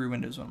 but like Rear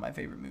Window is one of my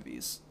favorite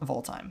movies of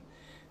all time.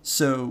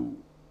 So,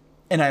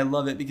 and I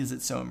love it because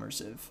it's so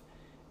immersive.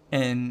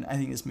 And I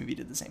think this movie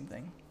did the same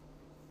thing.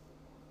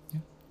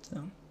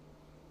 Yeah.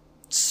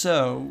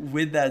 So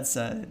with that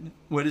said,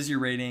 what is your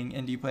rating,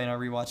 and do you plan on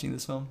rewatching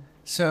this film?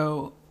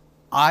 So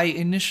I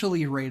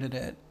initially rated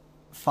it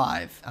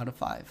 5 out of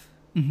 5.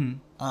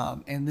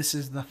 Mm-hmm. And this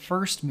is the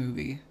first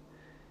movie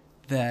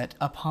that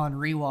upon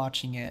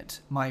rewatching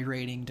it, my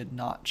rating did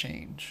not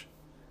change.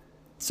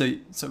 So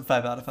 5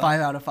 out of 5?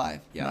 5 out of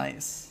 5, yeah.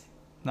 Nice.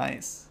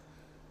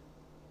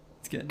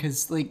 It's good.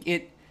 Because like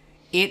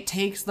it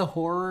takes the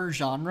horror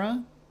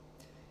genre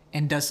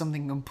and does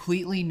something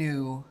completely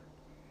new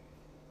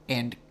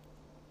and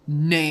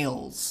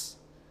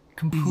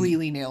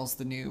completely nails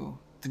the new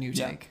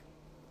take.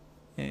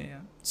 Yeah.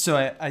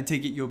 So I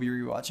take it you'll be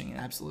rewatching it.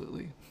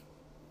 Absolutely.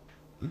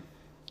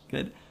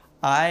 Good.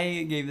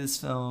 I gave this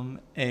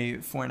film a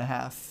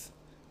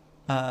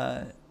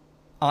 4.5.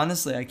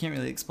 Honestly, I can't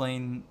really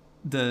explain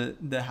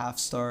the half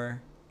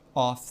star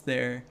off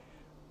there.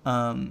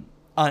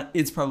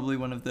 It's probably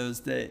one of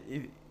those that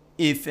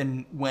if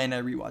and when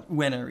I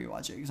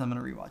rewatch it, because I'm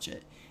gonna rewatch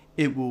it,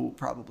 it will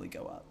probably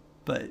go up.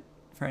 But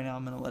for right now,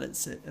 I'm gonna let it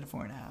sit at a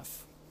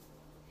 4.5.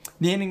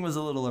 The ending was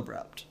a little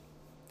abrupt.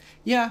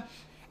 Yeah,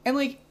 and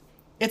like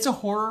it's a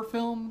horror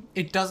film.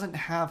 It doesn't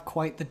have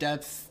quite the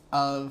depth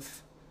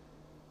of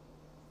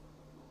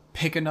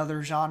pick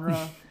another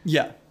genre.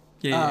 Yeah.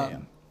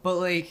 But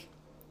like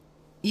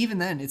even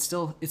then, it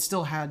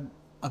still had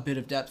a bit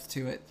of depth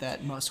to it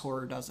that most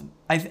horror doesn't.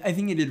 I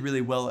think it did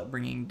really well at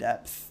bringing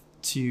depth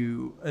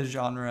to a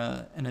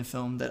genre in a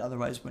film that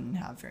otherwise wouldn't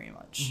have very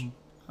much.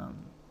 Mm-hmm.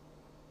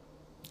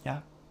 Yeah.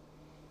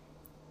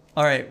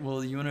 All right.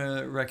 Well, you want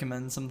to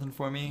recommend something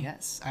for me?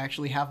 Yes, I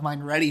actually have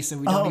mine ready, so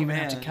we don't even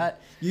have to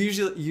cut.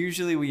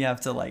 Usually we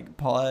have to like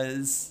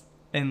pause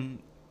and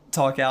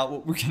talk out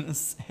what we're gonna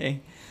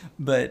say,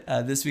 but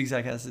this week's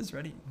podcast is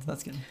ready. So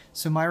that's good.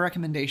 So my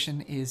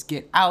recommendation is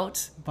Get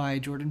Out by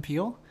Jordan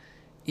Peele.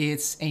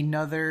 It's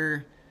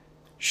another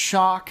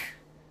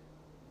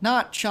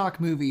not shock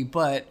movie,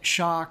 but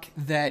shock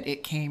that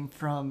it came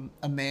from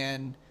a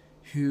man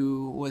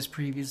who was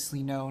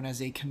previously known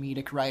as a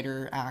comedic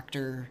writer,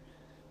 actor,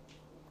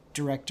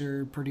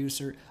 director,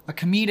 producer, a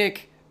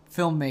comedic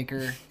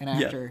filmmaker and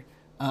actor.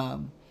 Yeah.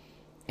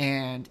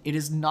 And it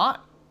is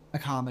not a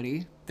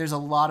comedy. There's a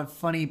lot of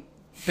funny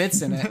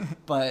bits in it,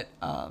 but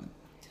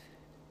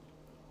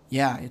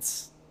yeah,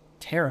 it's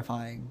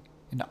terrifying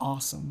and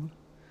awesome.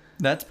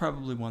 That's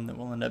probably one that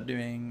we'll end up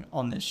doing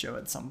on this show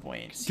at some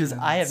point, because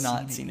I have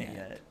not seen it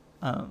yet.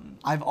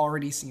 I've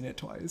already seen it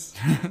twice.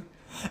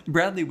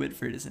 Bradley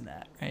Whitford is in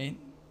that, right?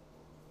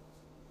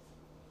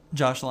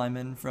 Josh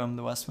Lyman from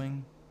The West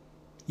Wing.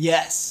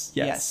 Yes.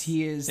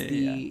 He is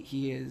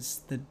he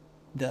is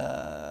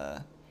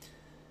the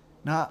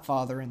not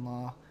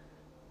father-in-law.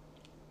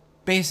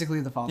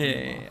 Basically the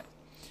father-in-law.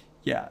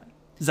 Yeah.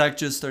 Zach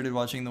just started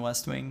watching The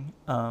West Wing,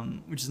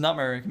 which is not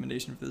my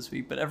recommendation for this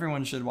week, but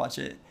everyone should watch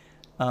it.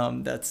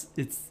 It's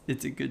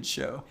a good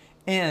show,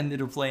 and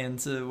it'll play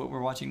into what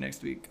we're watching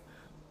next week.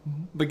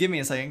 Mm-hmm. But give me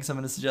a second, because I'm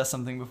going to suggest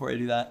something before I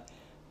do that.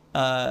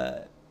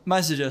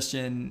 My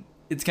suggestion,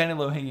 it's kind of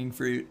low-hanging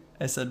fruit,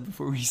 I said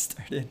before we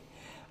started.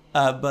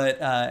 But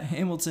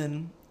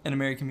Hamilton, an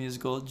American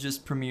Musical,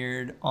 just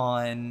premiered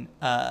on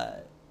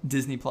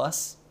Disney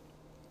Plus.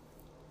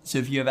 So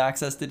if you have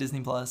access to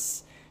Disney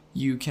Plus,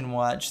 you can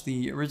watch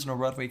the original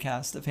Broadway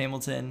cast of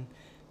Hamilton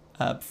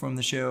from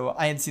the show.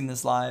 I had seen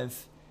this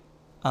live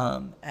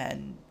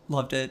and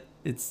loved it.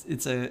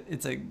 It's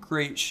a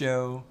great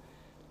show.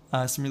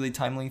 Some really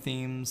timely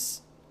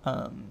themes.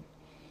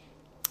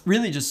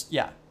 Really just,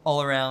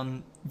 all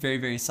around very,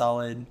 very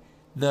solid.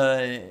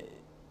 The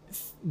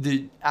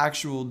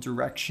actual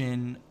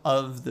direction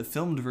of the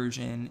filmed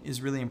version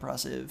is really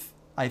impressive.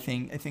 I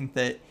think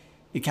that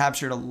it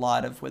captured a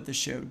lot of what the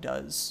show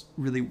does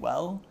really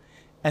well.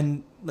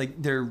 And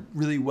like they're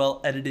really well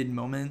edited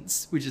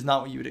moments, which is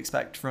not what you would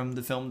expect from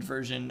the filmed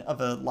version of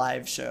a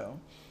live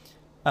show.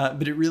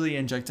 But it really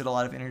injected a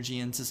lot of energy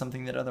into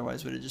something that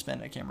otherwise would have just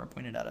been a camera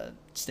pointed at a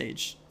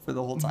stage for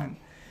the whole time.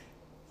 Mm-hmm.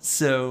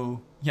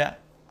 So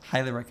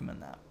highly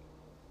recommend that.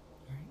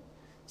 All right.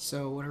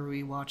 So what are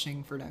we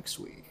watching for next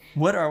week?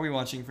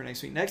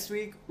 Next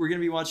week, we're going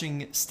to be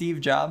watching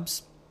Steve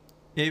Jobs.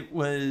 It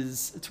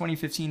was a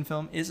 2015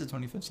 film,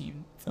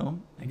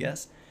 I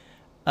guess.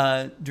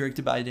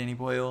 Directed by Danny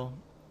Boyle.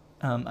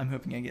 I'm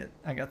hoping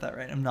I got that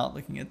right. I'm not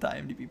looking at the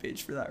IMDb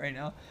page for that right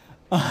now.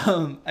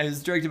 I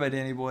was directed by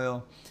Danny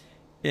Boyle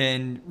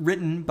and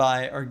written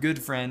by our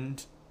good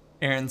friend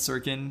Aaron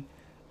Sorkin.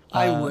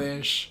 I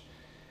wish.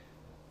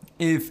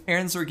 If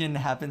Aaron Sorkin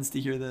happens to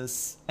hear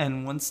this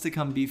and wants to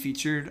come be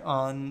featured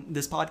on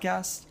this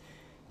podcast,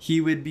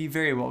 he would be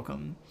very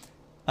welcome.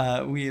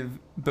 We have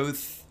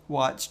both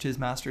watched his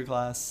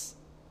masterclass.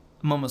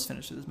 I'm almost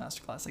finished with his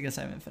masterclass. I guess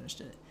I haven't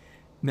finished it.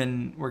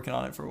 Been working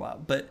on it for a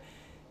while, but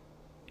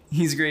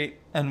He's great,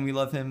 and we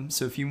love him.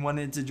 So if he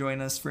wanted to join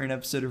us for an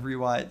episode of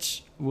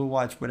Rewatch, we'll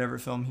watch whatever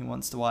film he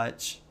wants to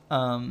watch.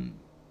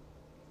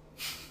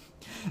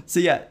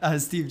 So yeah,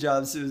 Steve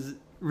Jobs. It was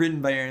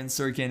written by Aaron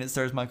Sorkin. It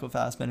stars Michael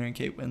Fassbender and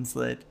Kate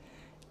Winslet,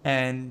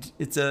 and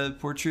it's a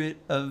portrait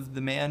of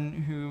the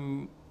man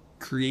who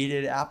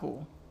created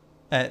Apple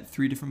at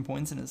 3 different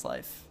points in his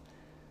life.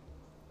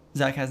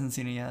 Zach hasn't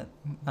seen it yet,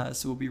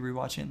 so we'll be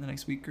rewatching it in the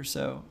next week or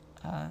so.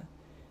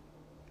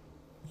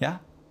 Yeah.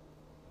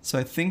 So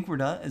I think we're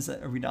done.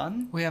 Are we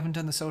done? We haven't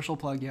done the social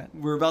plug yet.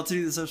 We're about to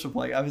do the social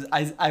plug.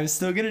 I was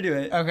still gonna do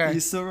it. Okay. You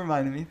still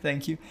reminded me.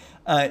 Thank you.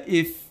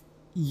 If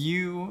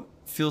you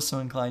feel so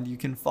inclined, you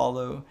can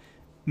follow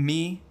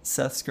me,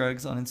 Seth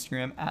Scruggs, on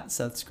Instagram at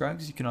Seth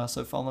Scruggs. You can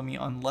also follow me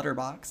on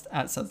Letterboxd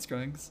at Seth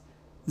Scruggs.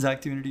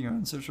 Zach, do you want to do your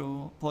own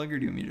social plug, or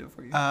do you want me to do it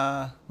for you?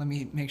 Let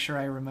me make sure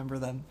I remember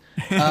them.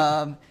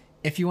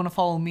 If you want to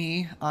follow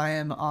me, I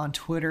am on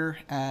Twitter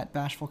at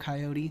Bashful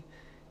Coyote,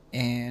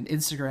 and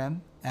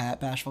Instagram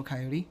at Bashful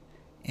Coyote,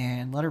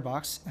 and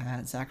Letterboxd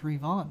at Zachary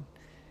Vaughn.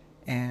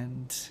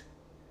 And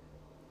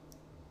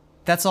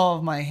that's all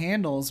of my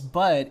handles,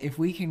 but if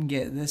we can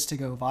get this to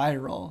go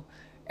viral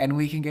and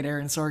we can get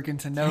Aaron Sorkin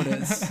to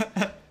notice,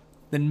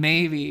 then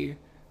maybe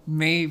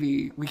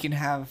we can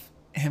have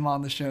him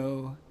on the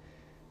show,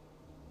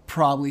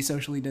 probably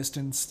socially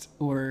distanced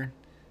or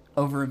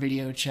over a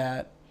video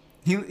chat.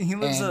 He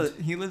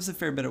lives a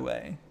fair bit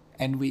away,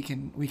 and we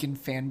can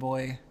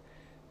fanboy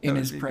in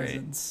his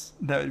presence.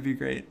 Great. That would be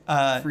great.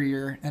 For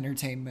your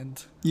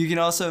entertainment. You can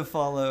also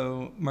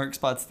follow Mark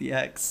Spots the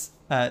X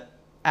at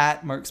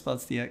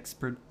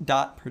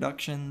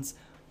markspotsthex.productions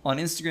on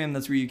Instagram.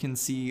 That's where you can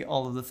see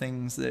all of the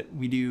things that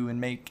we do and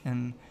make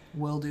and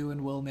will do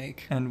and will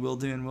make. And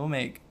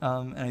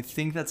I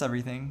think that's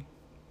everything.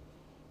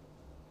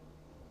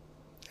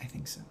 I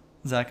think so.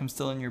 Zach, I'm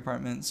still in your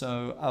apartment,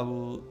 so I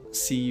will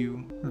see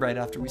you right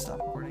after we stop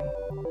recording.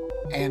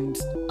 And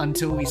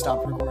until we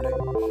stop recording.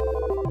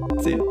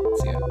 See ya.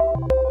 See ya.